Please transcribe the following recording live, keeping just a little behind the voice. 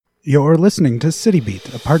You're listening to City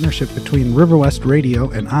Beat, a partnership between Riverwest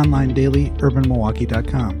Radio and online daily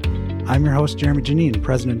UrbanMilwaukee.com. I'm your host, Jeremy Janine,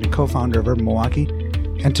 president and co-founder of Urban Milwaukee,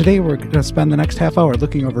 and today we're going to spend the next half hour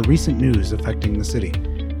looking over recent news affecting the city.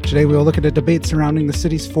 Today we will look at a debate surrounding the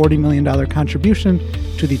city's $40 million contribution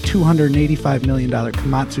to the $285 million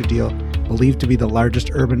Komatsu deal, believed to be the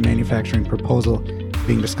largest urban manufacturing proposal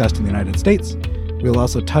being discussed in the United States. We will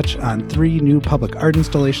also touch on 3 new public art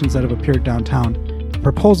installations that have appeared downtown, a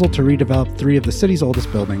proposal to redevelop 3 of the city's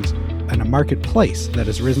oldest buildings, and a marketplace that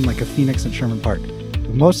has risen like a phoenix in Sherman Park.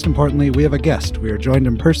 But most importantly, we have a guest. We are joined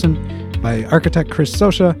in person by architect Chris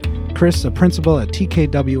Sosha. Chris, a principal at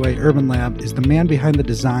TKWA Urban Lab, is the man behind the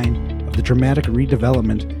design of the dramatic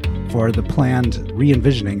redevelopment for the planned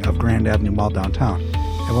re-envisioning of Grand Avenue Mall downtown.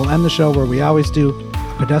 And we'll end the show where we always do,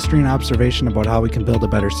 a pedestrian observation about how we can build a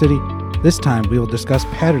better city. This time, we will discuss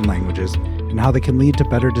pattern languages and how they can lead to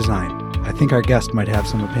better design. I think our guest might have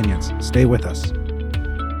some opinions. Stay with us.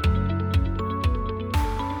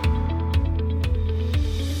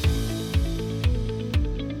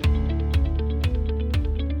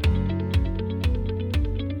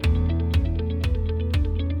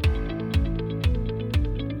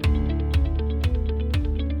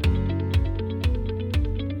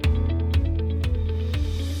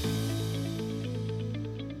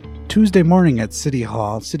 Tuesday morning at City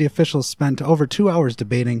Hall, city officials spent over 2 hours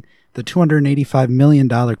debating the $285 million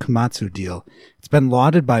Komatsu deal. It's been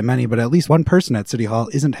lauded by many, but at least one person at City Hall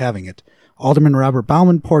isn't having it. Alderman Robert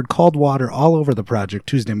Bauman poured cold water all over the project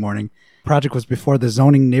Tuesday morning. The project was before the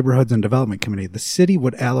Zoning, Neighborhoods, and Development Committee. The city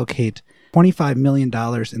would allocate $25 million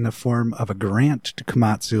in the form of a grant to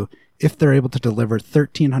Komatsu if they're able to deliver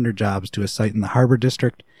 1,300 jobs to a site in the Harbor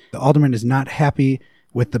District. The alderman is not happy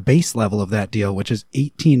with the base level of that deal, which is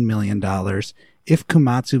 $18 million, if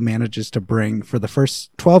Komatsu manages to bring, for the first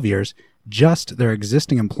 12 years, just their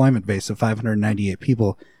existing employment base of 598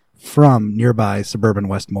 people from nearby suburban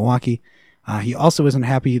West Milwaukee. He also isn't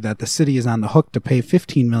happy that the city is on the hook to pay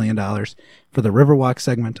 $15 million for the Riverwalk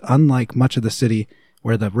segment, unlike much of the city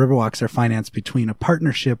where the Riverwalks are financed between a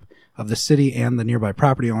partnership of the city and the nearby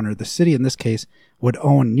property owner. The city, in this case, would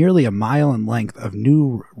own nearly a mile in length of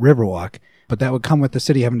new Riverwalk, but that would come with the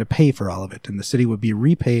city having to pay for all of it, and the city would be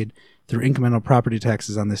repaid through incremental property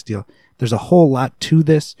taxes on this deal. There's a whole lot to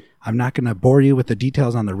this. I'm not going to bore you with the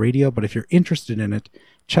details on the radio, but if you're interested in it,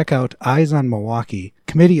 check out Eyes on Milwaukee.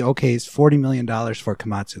 Committee okays $40 million for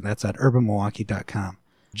Komatsu. That's at UrbanMilwaukee.com.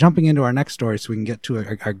 Jumping into our next story so we can get to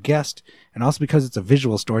our guest, and also because it's a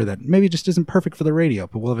visual story that maybe just isn't perfect for the radio,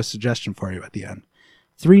 but we'll have a suggestion for you at the end.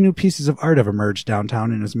 3 new pieces of art have emerged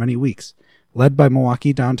downtown in as many weeks. Led by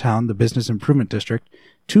Milwaukee Downtown, the Business Improvement District,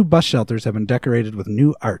 2 bus shelters have been decorated with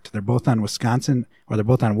new art. They're both on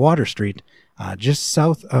Water Street, just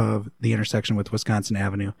south of the intersection with Wisconsin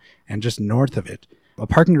Avenue and just north of it. A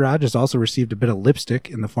parking garage has also received a bit of lipstick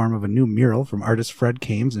in the form of a new mural from artists Fred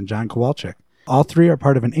Kames and John Kowalczyk. All 3 are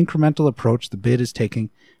part of an incremental approach the bid is taking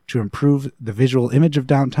to improve the visual image of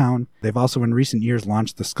downtown. They've also in recent years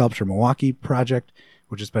launched the Sculpture Milwaukee project,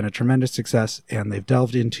 which has been a tremendous success, and they've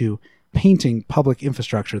delved into painting public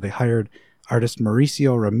infrastructure. They hired artist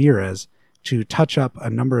Mauricio Ramirez to touch up a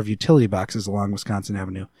number of utility boxes along Wisconsin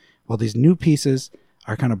Avenue. Well, these new pieces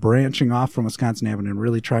are kind of branching off from Wisconsin Avenue and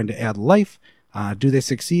really trying to add life. Do they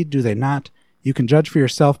succeed? Do they not? You can judge for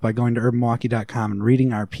yourself by going to UrbanMilwaukee.com and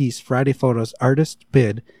reading our piece, Friday Photos, Artist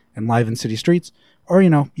Bid, and Live in City Streets. Or,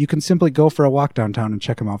 you can simply go for a walk downtown and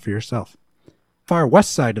check them out for yourself. Far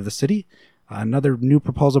west side of the city, another new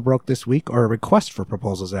proposal broke this week, or a request for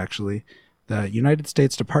proposals, actually. The United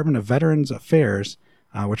States Department of Veterans Affairs,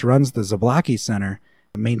 which runs the Zablocki Center,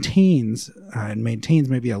 maintains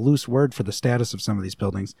maybe a loose word for the status of some of these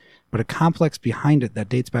buildings, but a complex behind it that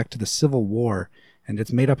dates back to the Civil War, and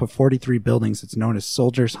it's made up of 43 buildings. It's known as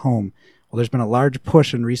Soldiers' Home. Well, there's been a large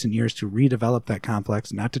push in recent years to redevelop that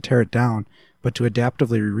complex, not to tear it down, but to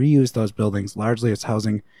adaptively reuse those buildings, largely as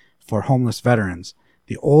housing for homeless veterans.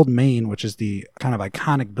 The Old Main, which is the kind of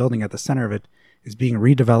iconic building at the center of it, is being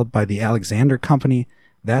redeveloped by the Alexander Company.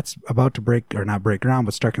 That's about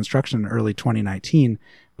to start construction in early 2019.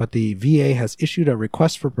 But the VA has issued a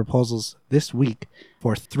request for proposals this week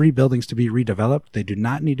for 3 buildings to be redeveloped. They do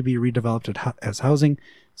not need to be redeveloped as housing.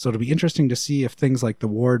 So it'll be interesting to see if things like the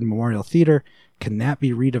Ward Memorial Theater can that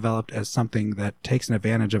be redeveloped as something that takes an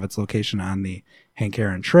advantage of its location on the Hank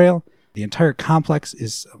Aaron Trail. The entire complex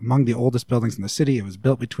is among the oldest buildings in the city. It was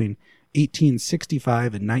built between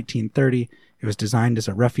 1865 and 1930. It was designed as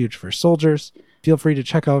a refuge for soldiers. Feel free to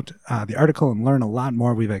check out the article and learn a lot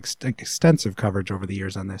more. We've had extensive coverage over the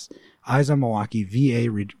years on this. Eyes on Milwaukee, VA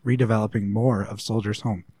redeveloping more of Soldiers'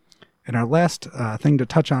 Home. And our last thing to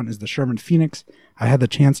touch on is the Sherman Phoenix. I had the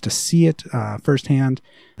chance to see it firsthand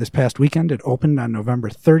this past weekend. It opened on November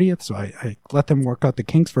 30th, so I let them work out the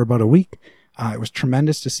kinks for about a week. It was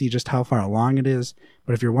tremendous to see just how far along it is.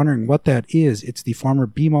 But if you're wondering what that is, it's the former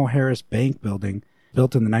BMO Harris Bank building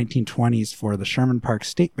built in the 1920s for the Sherman Park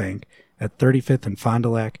State Bank at 35th and Fond du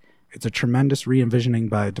Lac. It's a tremendous re-envisioning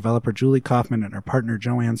by developer Julie Kaufman and her partner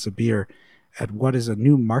Joanne Sabir at what is a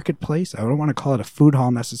new marketplace. I don't want to call it a food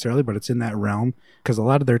hall necessarily, but it's in that realm because a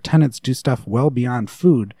lot of their tenants do stuff well beyond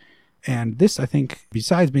food. And this, I think,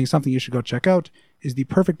 besides being something you should go check out, is the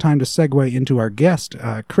perfect time to segue into our guest.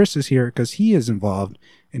 Chris is here because he is involved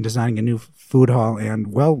in designing a new food hall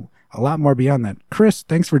and, well, a lot more beyond that. Chris,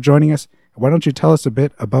 thanks for joining us. Why don't you tell us a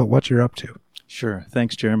bit about what you're up to? Sure.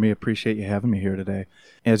 Thanks, Jeremy. Appreciate you having me here today.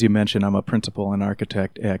 As you mentioned, I'm a principal and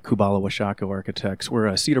architect at Kubala Washako Architects. We're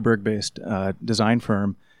a Cedarburg-based design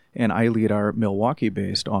firm, and I lead our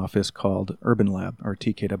Milwaukee-based office called Urban Lab, or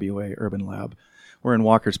TKWA Urban Lab. We're in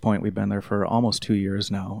Walker's Point. We've been there for almost 2 years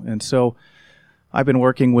now. And so I've been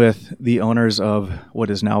working with the owners of what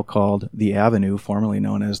is now called The Avenue, formerly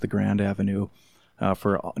known as the Grand Avenue,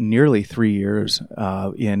 for nearly 3 years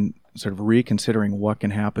in sort of reconsidering what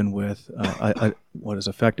can happen with what is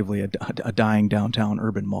effectively a dying downtown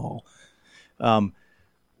urban mall.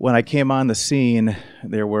 When I came on the scene,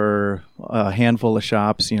 there were a handful of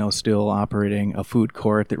shops, still operating a food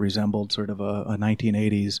court that resembled sort of a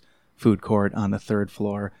 1980s food court on the third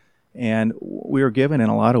floor. And we were given, in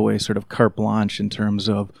a lot of ways, sort of carte blanche in terms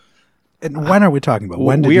of... And when are we talking about?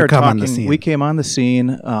 When did you come on the scene? We came on the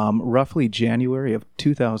scene roughly January of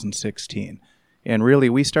 2016. And really,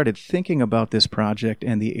 we started thinking about this project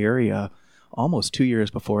and the area almost 2 years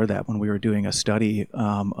before that when we were doing a study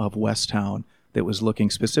of Westtown that was looking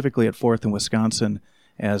specifically at 4th and Wisconsin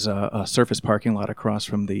as a surface parking lot across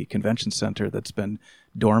from the convention center that's been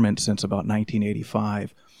dormant since about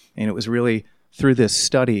 1985. And it was really through this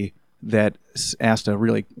study that asked a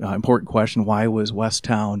really important question: why was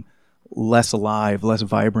Westtown less alive, less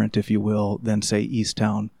vibrant, if you will, than, say,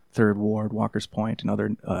 Easttown, Third Ward, Walker's Point, and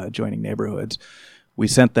other adjoining neighborhoods? We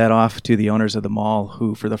sent that off to the owners of the mall,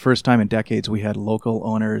 who, for the first time in decades, we had local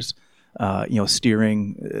owners,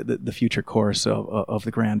 steering the future course of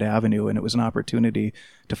the Grand Avenue, and it was an opportunity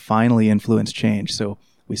to finally influence change. So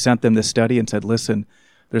we sent them this study and said, listen,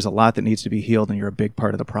 there's a lot that needs to be healed, and you're a big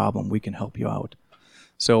part of the problem. We can help you out.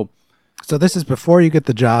 So this is before you get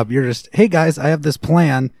the job. You're just, hey guys, I have this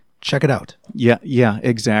plan. Check it out. Yeah,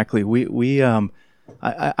 exactly.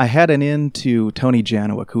 I had an in to Tony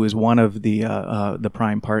Janowick, who is one of the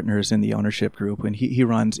prime partners in the ownership group, and he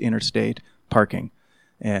runs interstate parking.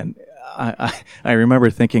 And I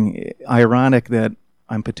remember thinking, ironic that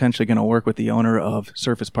I'm potentially going to work with the owner of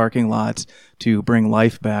surface parking lots to bring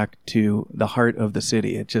life back to the heart of the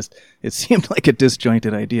city. It seemed like a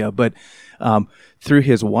disjointed idea, but through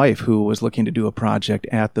his wife, who was looking to do a project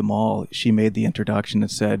at the mall, she made the introduction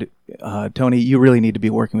and said, Tony, you really need to be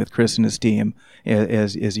working with Chris and his team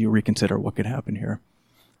as you reconsider what could happen here.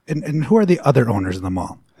 And who are the other owners of the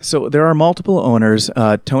mall? So there are multiple owners.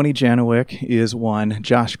 Tony Janowick is one.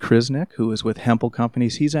 Josh Krisnick, who is with Hempel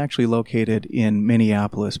Companies, he's actually located in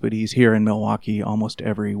Minneapolis, but he's here in Milwaukee almost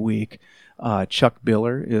every week. Chuck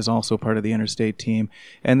Biller is also part of the Interstate team.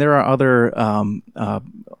 And there are other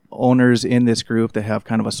owners in this group that have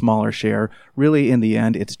kind of a smaller share. Really, in the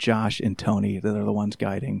end, it's Josh and Tony that are the ones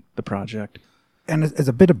guiding the project. And as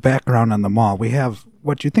a bit of background on the mall, we have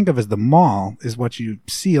what you think of as the mall is what you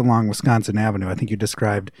see along Wisconsin Avenue. I think you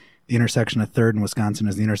described the intersection of 3rd and Wisconsin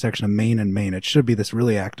as the intersection of Main and Main. It should be this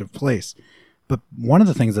really active place. But one of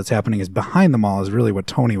the things that's happening is behind the mall is really what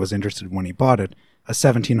Tony was interested in when he bought it, a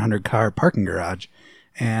 1,700 car parking garage.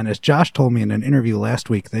 And as Josh told me in an interview last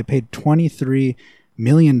week, they paid $23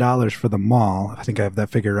 million for the mall. I think I have that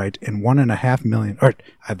figure right. And $1.5 million, or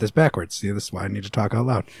I have this backwards. See, this is why I need to talk out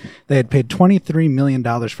loud. They had paid $23 million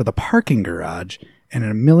for the parking garage and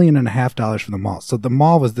 $1.5 million for the mall. So the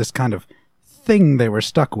mall was this kind of thing they were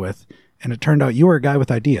stuck with. And it turned out you were a guy with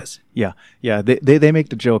ideas. Yeah. They make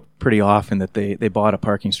the joke pretty often that they bought a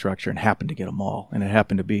parking structure and happened to get a mall. And it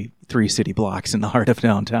happened to be 3 city blocks in the heart of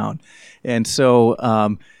downtown. And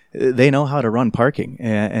so they know how to run parking,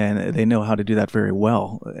 and they know how to do that very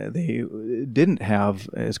well. They didn't have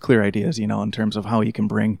as clear ideas, in terms of how you can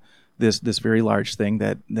bring this very large thing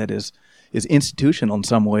that is institutional in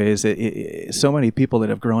some ways. So many people that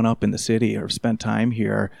have grown up in the city or spent time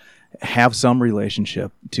here have some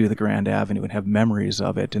relationship to the Grand Avenue and have memories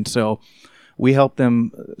of it. And so we help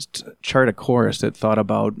them chart a course that thought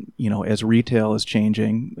about, as retail is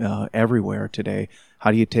changing everywhere today, how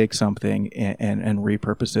do you take something and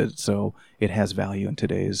repurpose it so it has value in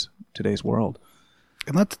today's world?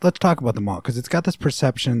 And let's talk about the mall, because it's got this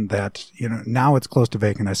perception that, now it's close to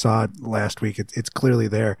vacant. I saw it last week. It's clearly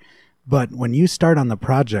there. But when you start on the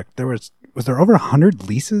project, was there over 100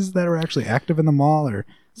 leases that were actually active in the mall, or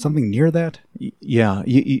something near that? Yeah,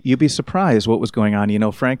 you'd be surprised what was going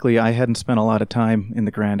on. Frankly, I hadn't spent a lot of time in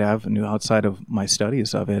the Grand Avenue outside of my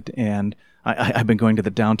studies of it, and I've been going to the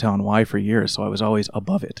downtown Y for years, so I was always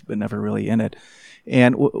above it, but never really in it.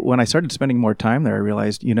 And when I started spending more time there, I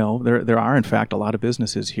realized, there are in fact a lot of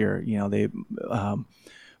businesses here. They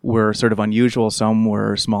were sort of unusual. Some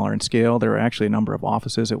were smaller in scale. There were actually a number of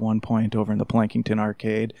offices at one point over in the Plankington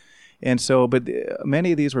Arcade. And so, but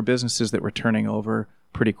many of these were businesses that were turning over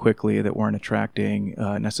pretty quickly, that weren't attracting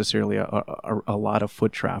necessarily a lot of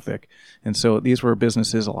foot traffic. And so these were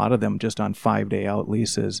businesses, a lot of them just on 5-day out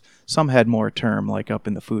leases. Some had more term, like up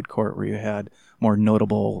in the food court where you had more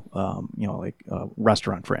notable,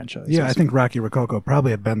 restaurant franchises. Yeah, I think Rocky Rococo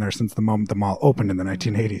probably had been there since the moment the mall opened in the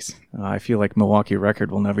 1980s. I feel like Milwaukee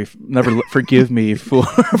Record will never forgive me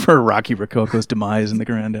for Rocky Rococo's demise in the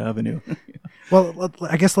Grand Avenue. Well,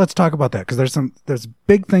 I guess let's talk about that, because there's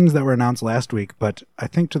big things that were announced last week, but I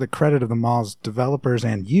think to the credit of the mall's developers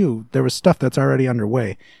and you, there was stuff that's already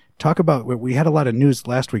underway. Talk about, we had a lot of news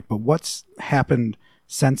last week, but what's happened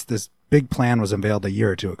since this big plan was unveiled a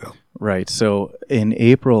year or two ago? Right. So in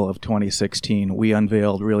April of 2016, we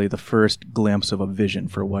unveiled really the first glimpse of a vision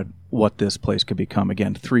for what this place could become.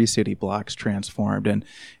 Again, 3 city blocks transformed,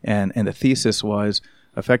 and the thesis was,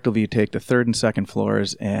 effectively, you take the third and second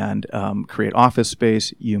floors and create office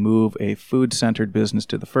space. You move a food-centered business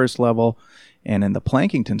to the first level. And in the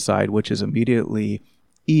Plankington side, which is immediately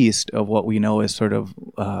east of what we know as sort of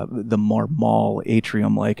the more mall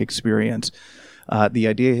atrium-like experience, the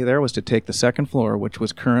idea there was to take the second floor, which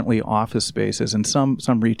was currently office spaces and some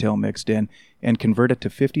retail mixed in, and convert it to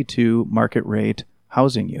 52 market-rate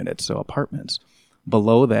housing units, so apartments.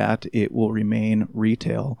 Below that, it will remain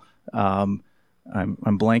retail. I'm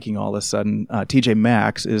blanking all of a sudden. TJ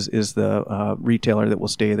Maxx is the retailer that will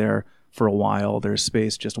stay there for a while. There's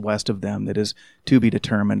space just west of them that is to be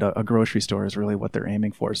determined. A grocery store is really what they're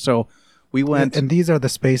aiming for. So we went... And these are the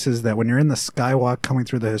spaces that when you're in the skywalk coming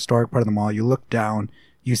through the historic part of the mall, you look down,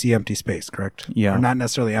 you see empty space, correct? Yeah. Or not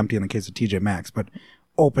necessarily empty in the case of TJ Maxx, but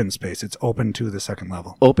open space. It's open to the second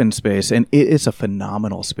level. Open space, and it's a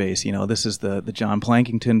phenomenal space. This is the John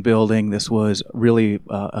Plankington building. This was really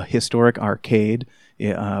a historic arcade,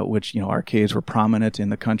 which, arcades were prominent in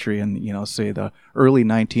the country in, say the early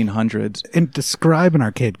 1900s. And describe an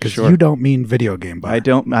arcade, because Sure. You don't mean video game bar. I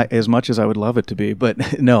don't, as much as I would love it to be,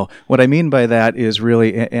 but no. What I mean by that is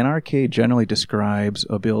really, an arcade generally describes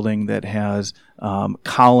a building that has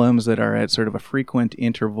columns that are at sort of a frequent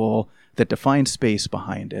interval that define space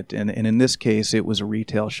behind it. And in this case, it was a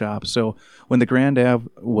retail shop. So when the Grand Ave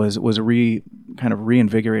was kind of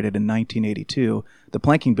reinvigorated in 1982, the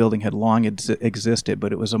Planking building had long existed,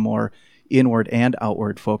 but it was a more inward and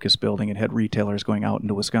outward focused building. It had retailers going out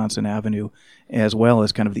into Wisconsin Avenue, as well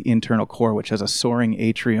as kind of the internal core, which has a soaring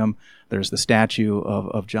atrium. There's the statue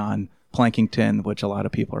of John Plankington, which a lot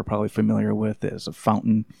of people are probably familiar with. There's a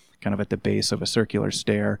fountain kind of at the base of a circular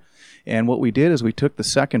stair. And what we did is we took the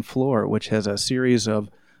second floor, which has a series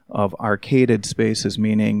of arcaded spaces,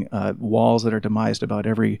 meaning walls that are demised about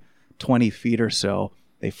every 20 feet or so.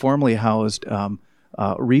 They formerly housed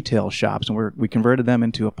retail shops, and we converted them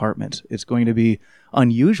into apartments. It's going to be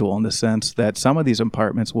unusual in the sense that some of these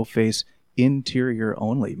apartments will face interior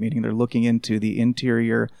only, meaning they're looking into the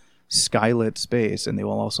interior skylit space, and they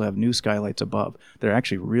will also have new skylights above. They're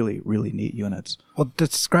actually really, really neat units. Well,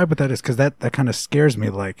 describe what that is, because that kind of scares me.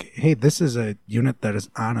 Like, hey, this is a unit that is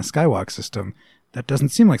on a skywalk system. That doesn't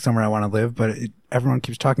seem like somewhere I want to live, but everyone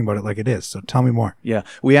keeps talking about it like it is. So tell me more. Yeah,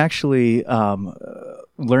 we actually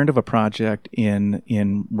learned of a project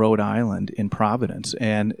in Rhode Island, in Providence,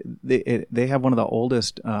 and they have one of the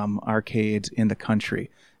oldest arcades in the country.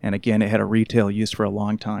 And again, it had a retail use for a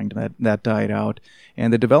long time. That died out.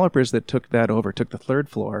 And the developers that took that over took the third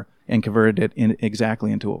floor and converted it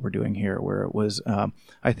exactly into what we're doing here, where it was,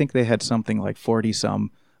 I think they had something like 40-some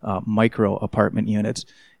micro apartment units.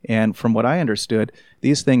 And from what I understood,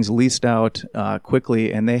 these things leased out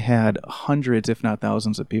quickly, and they had hundreds, if not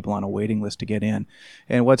thousands, of people on a waiting list to get in.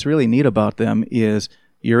 And what's really neat about them is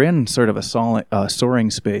you're in sort of a soaring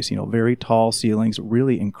space, very tall ceilings,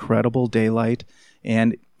 really incredible daylight,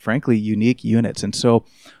 and frankly, unique units. And so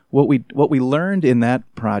what we learned in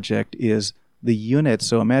that project is the unit,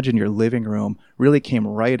 so imagine your living room, really came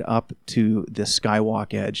right up to the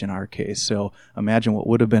skywalk edge in our case. So imagine what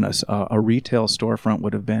would have been a retail storefront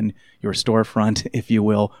would have been your storefront, if you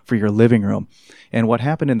will, for your living room. And what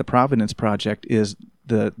happened in the Providence project is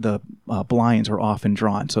the blinds were often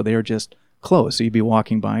drawn, so they were just closed. So you'd be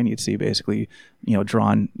walking by and you'd see basically,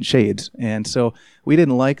 drawn shades. And so we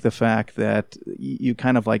didn't like the fact that you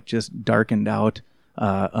kind of like just darkened out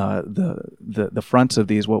the fronts of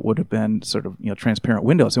these, what would have been sort of transparent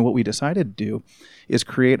windows. And what we decided to do is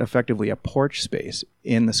create effectively a porch space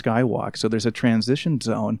in the skywalk. So there's a transition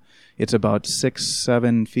zone. It's about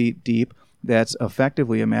 6-7 feet deep. That's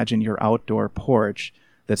effectively, imagine your outdoor porch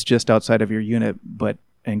that's just outside of your unit,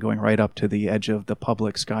 and going right up to the edge of the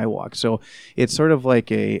public skywalk. So it's sort of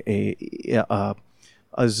like a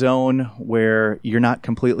zone where you're not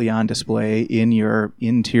completely on display in your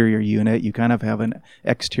interior unit. You kind of have an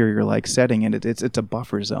exterior-like setting, and it's a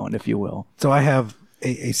buffer zone, if you will. So I have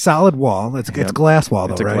a solid wall. It's glass wall,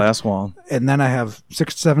 though, right? It's a glass wall. And then I have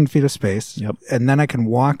 6-7 feet of space. Yep. And then I can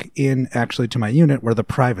walk in actually to my unit where the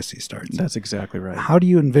privacy starts. That's exactly right. How do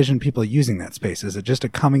you envision people using that space? Is it just a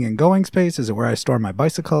coming and going space? Is it where I store my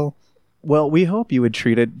bicycle? Well, we hope you would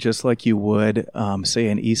treat it just like you would, say,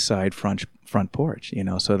 an east side front porch.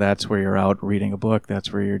 So that's where you're out reading a book.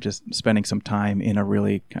 That's where you're just spending some time in a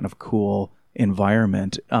really kind of cool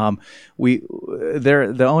environment.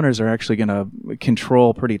 The owners are actually going to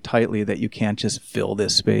control pretty tightly that you can't just fill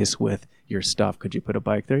this space with your stuff. Could you put a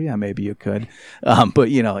bike there? Yeah, maybe you could. But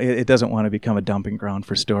it doesn't want to become a dumping ground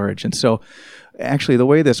for storage. And so actually the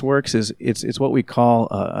way this works is it's what we call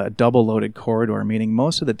a double loaded corridor, meaning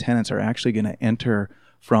most of the tenants are actually going to enter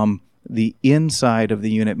from the inside of the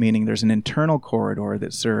unit, meaning there's an internal corridor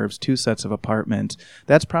that serves 2 sets of apartments.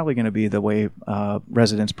 That's probably going to be the way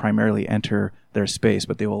residents primarily enter their space,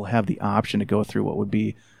 but they will have the option to go through what would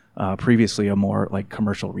be previously a more like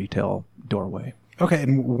commercial retail doorway. Okay,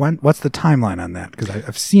 and what's the timeline on that? Because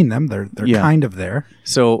I've seen them. They're kind of there.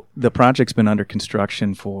 So the project's been under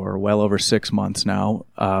construction for well over 6 months now.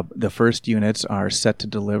 The first units are set to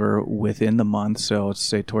deliver within the month, so let's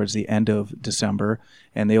say towards the end of December,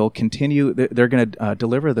 and they will continue. They're going to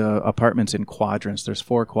deliver the apartments in quadrants. There's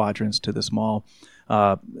 4 quadrants to this mall.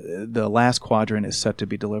 The last quadrant is set to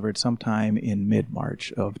be delivered sometime in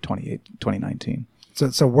mid-March of 2019.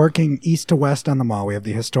 So working east to west on the mall, we have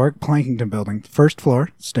the historic Plankington building. First floor,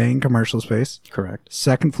 staying commercial space. Correct.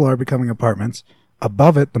 Second floor becoming apartments.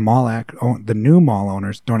 Above it, the new mall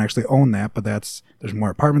owners don't actually own that, but there's more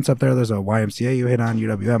apartments up there. There's a YMCA you hit on,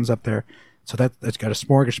 UWM's up there. So that's got a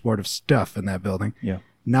smorgasbord of stuff in that building. Yeah.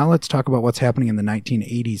 Now let's talk about what's happening in the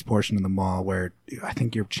 1980s portion of the mall, where I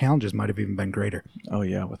think your challenges might have even been greater. Oh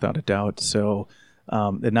yeah, without a doubt. So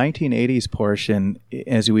the 1980s portion,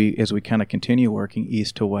 as we kind of continue working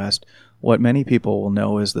east to west, what many people will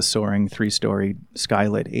know is the soaring 3-story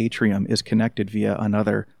skylit atrium is connected via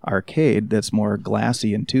another arcade that's more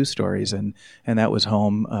glassy in 2 stories, and that was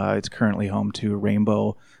home. It's currently home to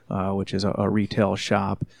Rainbow, which is a retail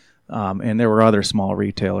shop, and there were other small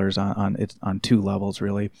retailers on 2 levels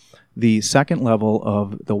really. The second level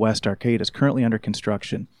of the West Arcade is currently under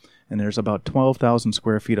construction. And there's about 12,000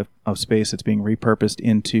 square feet of space that's being repurposed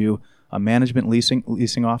into a management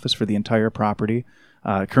leasing office for the entire property.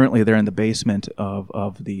 Currently, they're in the basement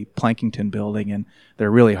of the Plankington building, and they're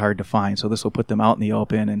really hard to find. So this will put them out in the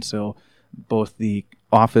open, and so both the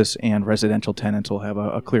office and residential tenants will have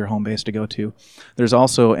a clear home base to go to. There's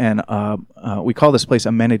also we call this place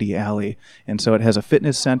Amenity Alley, and so it has a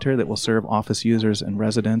fitness center that will serve office users and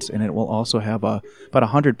residents, and it will also have about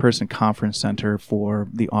 100-person conference center for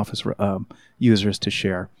the office users to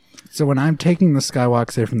share. So when I'm taking the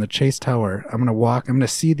skywalks there from the Chase Tower, I'm going to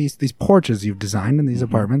see these porches you've designed in these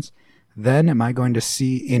apartments. Then am I going to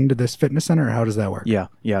see into this fitness center, or how does that work?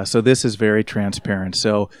 Yeah. So this is very transparent.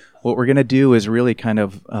 So what we're going to do is really kind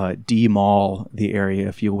of de-mall the area,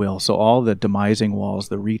 if you will. So all the demising walls,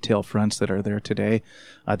 the retail fronts that are there today,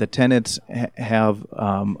 the tenants have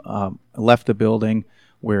left the building.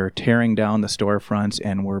 We're tearing down the storefronts,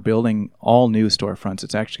 and we're building all new storefronts.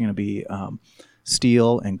 It's actually going to be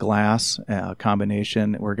steel and glass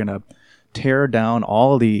combination. We're going to tear down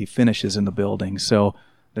all the finishes in the building. So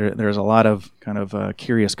there's a lot of kind of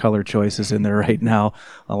curious color choices in there right now,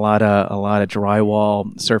 a lot of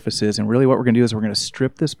drywall surfaces, and really what we're going to do is we're going to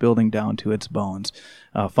strip this building down to its bones.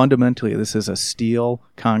 Fundamentally, this is a steel,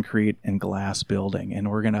 concrete, and glass building, and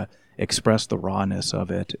we're going to express the rawness of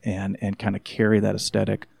it and kind of carry that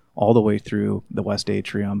aesthetic all the way through the West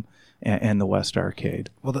Atrium and the West Arcade.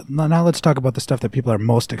 Well, now let's talk about the stuff that people are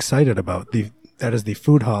most excited about. That is the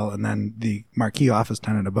food hall and then the marquee office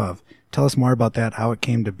tenant above. Tell us more about that, how it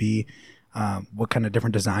came to be, what kind of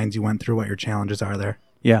different designs you went through, what your challenges are there.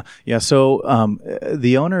 Yeah. So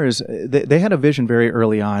the owners, they had a vision very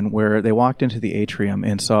early on where they walked into the atrium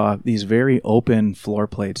and saw these very open floor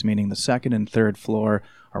plates, meaning the second and third floor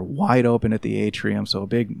are wide open at the atrium, so a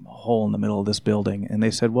big hole in the middle of this building. And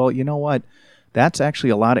they said, well, you know what? That's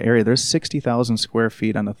actually a lot of area. There's 60,000 square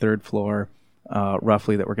feet on the third floor,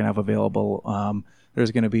 roughly, that we're going to have available.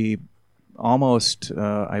 There's going to be almost,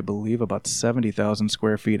 I believe, about 70,000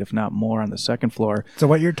 square feet, if not more, on the second floor. So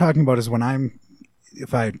what you're talking about is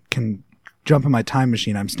if I can jump in my time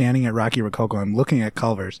machine, I'm standing at Rocky Rococo, I'm looking at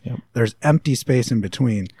Culver's. Yep. There's empty space in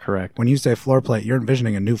between. Correct. When you say floor plate, you're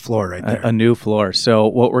envisioning a new floor right there. A new floor. So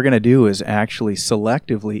what we're going to do is actually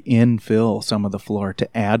selectively infill some of the floor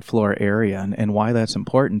to add floor area. And why that's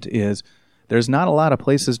important is there's not a lot of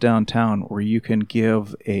places downtown where you can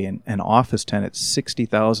give an office tenant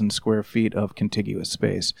 60,000 square feet of contiguous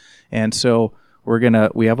space. And so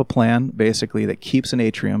we have a plan basically that keeps an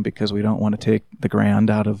atrium because we don't want to take the Grand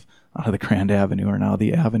out of the Grand Avenue or now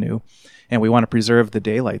the Avenue. And we want to preserve the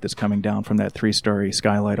daylight that's coming down from that 3-story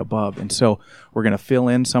skylight above. And so we're going to fill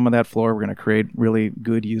in some of that floor. We're going to create really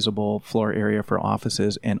good usable floor area for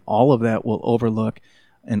offices. And all of that will overlook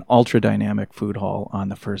an ultra dynamic food hall on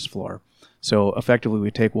the first floor. So effectively, we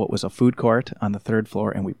take what was a food court on the third floor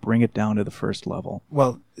and we bring it down to the first level.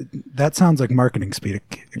 Well, that sounds like marketing speed.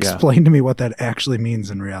 Explain to me what that actually means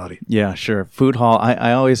in reality. Yeah, sure. Food hall,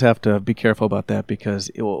 I always have to be careful about that because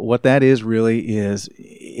what that is really is,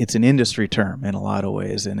 it's an industry term in a lot of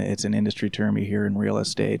ways, and it's an industry term you hear in real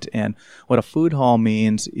estate. And what a food hall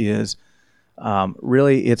means is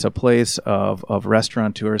really it's a place of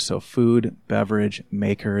restaurateurs, so food, beverage,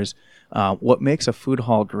 makers. What makes a food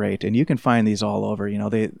hall great, and you can find these all over.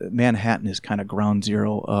 Manhattan is kind of ground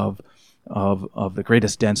zero of the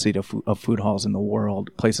greatest density of food halls in the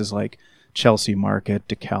world. Places like Chelsea Market,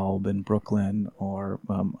 DeKalb, and Brooklyn, or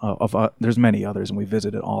there's many others, and we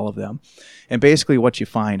visited all of them. And basically, what you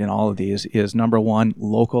find in all of these is, number one,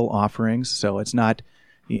 local offerings. So it's not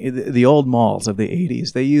the old malls of the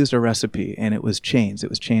 80s. They used a recipe, and it was chains. It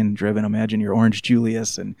was chain driven. Imagine your Orange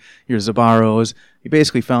Julius and your Zabaros. You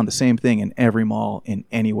basically found the same thing in every mall in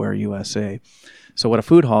anywhere USA. So what a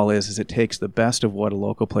food hall is it takes the best of what a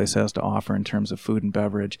local place has to offer in terms of food and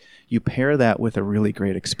beverage. You pair that with a really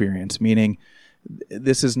great experience, meaning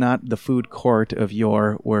this is not the food court of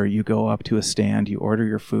where you go up to a stand, you order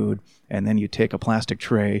your food, and then you take a plastic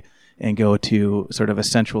tray and go to sort of a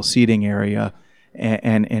central seating area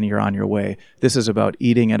and you're on your way. This is about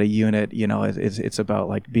eating at a unit. It's about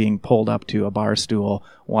like being pulled up to a bar stool,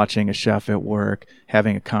 watching a chef at work,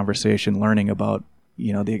 having a conversation, learning about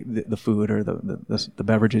the food or the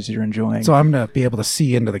beverages you're enjoying. So I'm going to be able to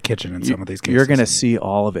see into the kitchen in some of these cases. You're going to see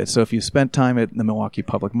all of it. So if you spent time at the Milwaukee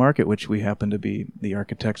Public Market, which we happen to be the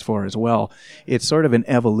architects for as well, it's sort of an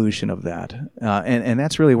evolution of that. And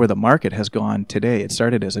that's really where the market has gone today. It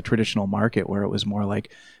started as a traditional market where it was more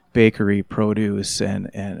like bakery, produce,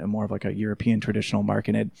 and more of like a European traditional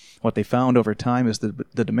market. And what they found over time is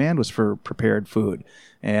the demand was for prepared food.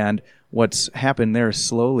 And what's happened there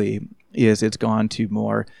slowly is it's gone to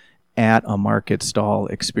more at a market stall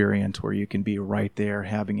experience where you can be right there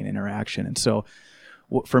having an interaction. And so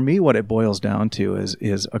for me, what it boils down to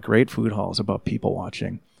is a great food hall is about people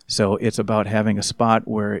watching. So it's about having a spot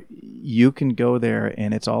where you can go there,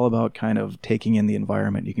 and it's all about kind of taking in the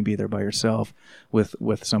environment. You can be there by yourself, with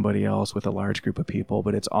somebody else, with a large group of people,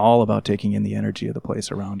 but it's all about taking in the energy of the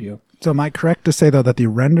place around you. So am I correct to say, though, that the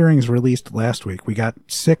renderings released last week, we got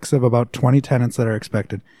 6 of about 20 tenants that are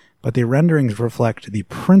expected, but the renderings reflect the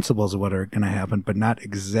principles of what are going to happen, but not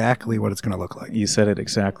exactly what it's going to look like. You said it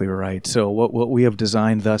exactly right. So what we have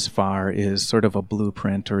designed thus far is sort of a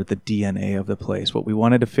blueprint or the DNA of the place. What we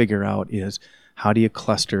wanted to figure out is, how do you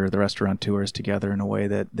cluster the restaurateurs together in a way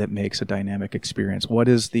that makes a dynamic experience? What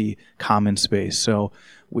is the common space? So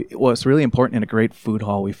what's really important in a great food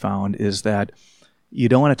hall we found is that you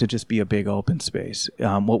don't want it to just be a big open space.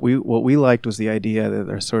 What we liked was the idea that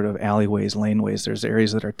there's sort of alleyways, laneways. There's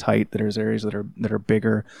areas that are tight. There's areas that are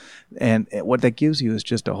bigger, and what that gives you is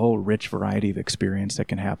just a whole rich variety of experience that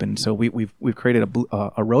can happen. So we've created a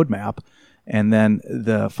roadmap, and then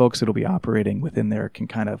the folks that will be operating within there can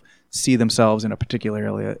kind of see themselves in a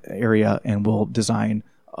particular area, and we'll design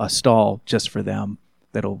a stall just for them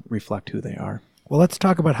that'll reflect who they are. Well, let's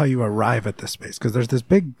talk about how you arrive at this space, because there's this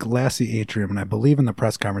big glassy atrium, and I believe in the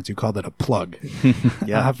press conference you called it a plug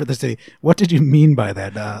for the city. What did you mean by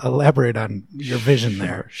that? Elaborate on your vision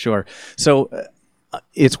there. Sure. So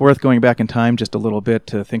it's worth going back in time just a little bit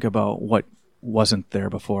to think about what wasn't there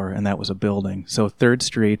before, and that was a building. So 3rd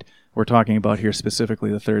Street we're talking about here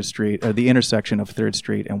specifically the 3rd Street, or the intersection of 3rd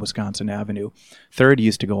Street and Wisconsin Avenue. 3rd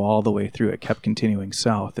used to go all the way through. It kept continuing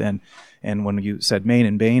south. And when you said Main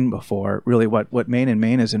and Main before, really what Main and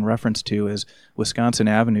Main is in reference to is Wisconsin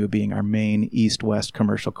Avenue being our main east-west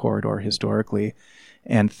commercial corridor historically.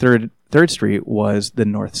 And 3rd Street was the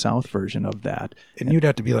north-south version of that. And you'd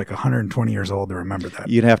have to be like 120 years old to remember that.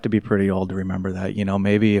 You'd have to be pretty old to remember that. You know,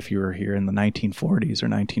 maybe if you were here in the 1940s or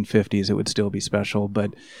 1950s, it would still be special.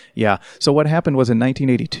 But yeah, so what happened was in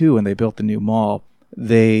 1982 when they built the new mall,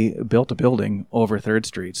 they built a building over 3rd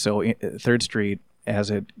Street. So 3rd Street, as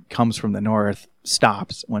it comes from the north,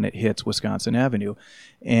 stops when it hits Wisconsin Avenue.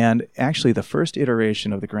 And actually, the first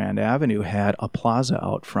iteration of the Grand Avenue had a plaza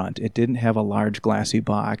out front. It didn't have a large glassy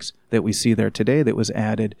box that we see there today that was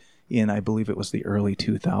added in, I believe it was the early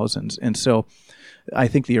 2000s. And so I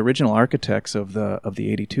think the original architects of the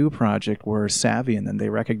 82 project were savvy, and then they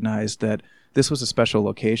recognized that this was a special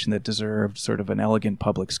location that deserved sort of an elegant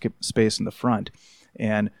public space in the front.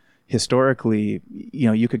 And historically, you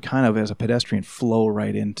know, you could kind of, as a pedestrian, flow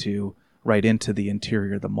right into the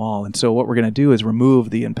interior of the mall. And so what we're going to do is remove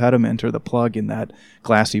the impediment or the plug in that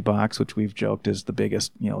glassy box, which we've joked is the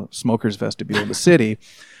biggest, you know, smoker's vestibule in the city.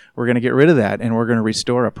 We're going to get rid of that, and we're going to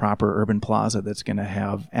restore a proper urban plaza that's going to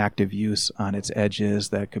have active use on its edges.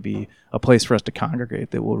 That could be a place for us to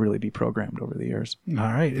congregate that will really be programmed over the years. All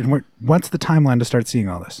right. And what's the timeline to start seeing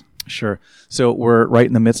all this? Sure. So we're right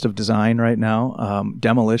in the midst of design right now.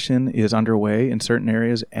 Demolition is underway in certain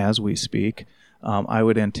areas as we speak. I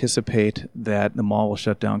would anticipate that the mall will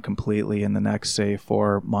shut down completely in the next, say,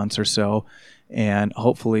 4 months or so. And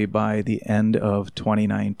hopefully by the end of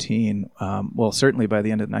 2019, certainly by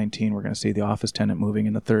the end of 2019, we're going to see the office tenant moving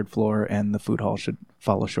in the 3rd floor, and the food hall should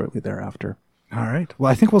follow shortly thereafter. All right.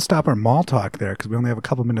 Well, I think we'll stop our mall talk there because we only have a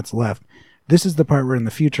couple minutes left. This is the part where in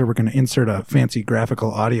the future we're going to insert a fancy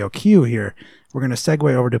graphical audio cue here. We're going to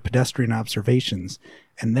segue over to pedestrian observations,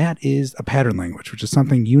 and that is a pattern language, which is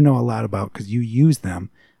something you know a lot about because you use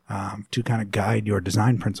them to kind of guide your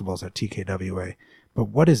design principles at TKWA. But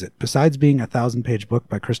what is it? Besides being a 1,000-page book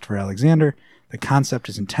by Christopher Alexander, the concept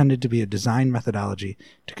is intended to be a design methodology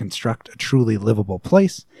to construct a truly livable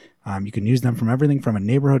place. You can use them from everything from a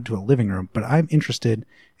neighborhood to a living room, but I'm interested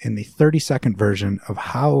in the 30-second version of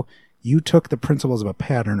how you took the principles of a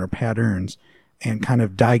pattern or patterns and kind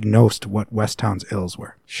of diagnosed what Westtown's ills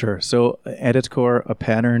were. Sure. So at its core, a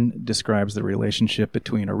pattern describes the relationship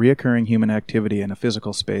between a reoccurring human activity and a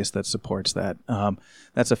physical space that supports that.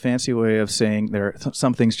 That's a fancy way of saying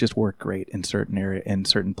some things just work great in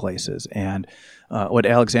certain places. And what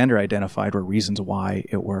Alexander identified were reasons why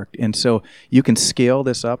it worked. And so you can scale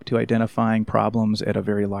this up to identifying problems at a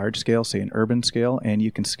very large scale, say an urban scale, and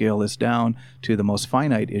you can scale this down to the most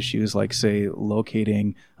finite issues like, say,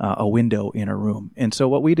 locating a window in a room. And so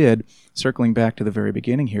what we did, circling back to the very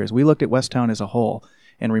beginning here, is we looked at Westtown as a whole.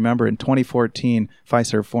 And remember, in 2014,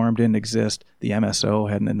 Fiserv Forum didn't exist. The MSO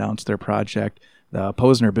hadn't announced their project. The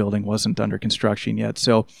Posner building wasn't under construction yet.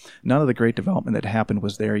 So none of the great development that happened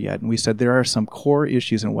was there yet. And we said there are some core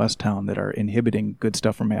issues in Westtown that are inhibiting good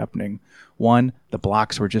stuff from happening. One, the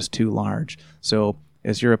blocks were just too large. So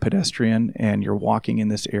as you're a pedestrian and you're walking in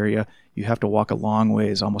this area, you have to walk a long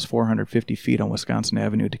ways, almost 450 feet on Wisconsin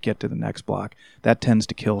Avenue to get to the next block. That tends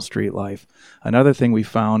to kill street life. Another thing we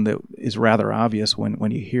found that is rather obvious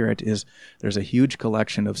when you hear it is there's a huge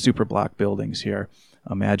collection of superblock buildings here.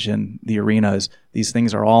 Imagine the arenas. These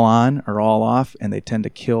things are all on or all off, and they tend to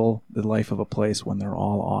kill the life of a place when they're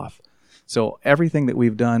all off. So everything that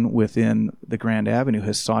we've done within the Grand Avenue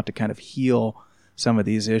has sought to kind of heal some of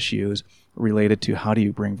these issues related to how do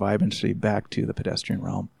you bring vibrancy back to the pedestrian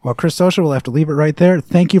realm. Well, Chris Socha will have to leave it right there.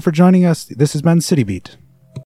 Thank you for joining us. This has been City Beat.